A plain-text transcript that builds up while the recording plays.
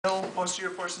middle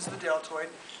posterior portions of the deltoid.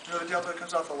 You know the deltoid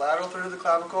comes off the lateral third of the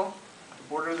clavicle, the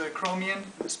border of the acromion, and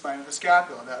the spine of the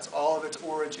scapula. That's all of its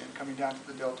origin coming down to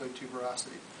the deltoid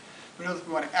tuberosity. We know that if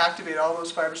we want to activate all those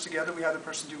fibers together, we have the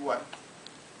person do what?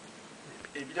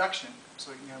 Abduction. So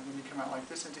you can have when you come out like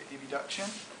this into abduction,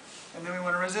 and then we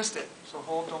want to resist it. So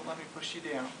hold, don't let me push you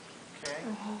down. Okay?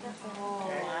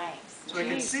 Okay. Nice. So we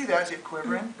can see that. Is it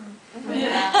quivering?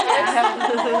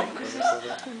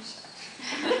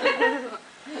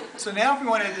 So now if we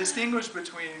want to distinguish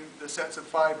between the sets of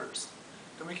fibers,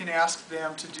 then we can ask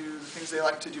them to do the things they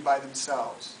like to do by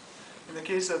themselves. In the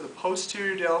case of the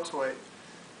posterior deltoid,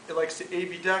 it likes to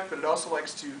abduct, but it also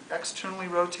likes to externally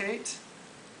rotate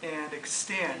and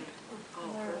extend.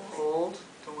 Hold,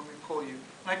 don't let me pull you.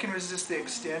 And I can resist the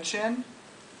extension,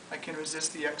 I can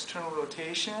resist the external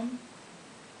rotation,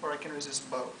 or I can resist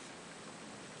both.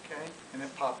 Okay? And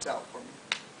it pops out for me.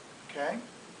 Okay?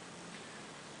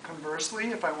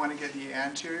 Conversely, if I want to get the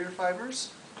anterior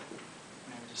fibers,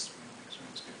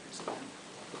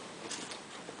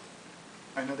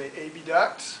 I know they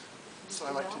abduct, so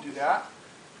I like to do that.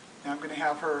 Now I'm going to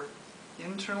have her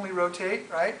internally rotate,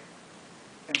 right?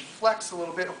 And flex a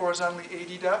little bit, horizontally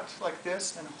adduct like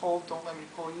this, and hold, don't let me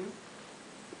pull you.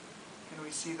 And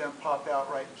we see them pop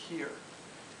out right here.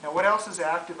 Now what else is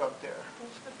active up there?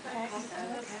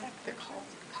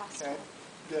 Okay.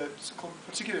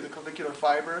 Particularly the clavicular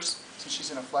fibers, since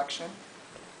she's in a flexion.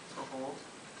 So hold.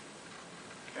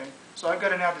 Okay. So I've got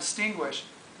to now distinguish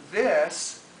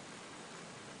this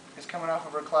is coming off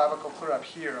of her clavicle clear up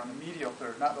here on the medial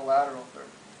third, not the lateral third.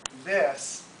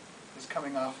 This is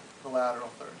coming off the lateral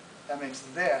third. That makes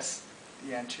this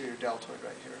the anterior deltoid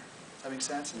right here. Does that make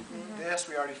sense? Mm-hmm. This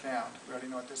we already found. We already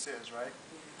know what this is, right?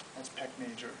 That's pec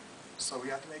major. So we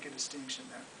have to make a distinction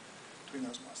there between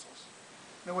those muscles.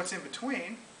 Then what's in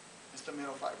between is the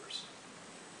middle fibers.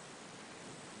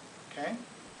 Okay?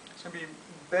 It's going to be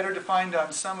better defined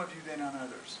on some of you than on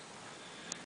others.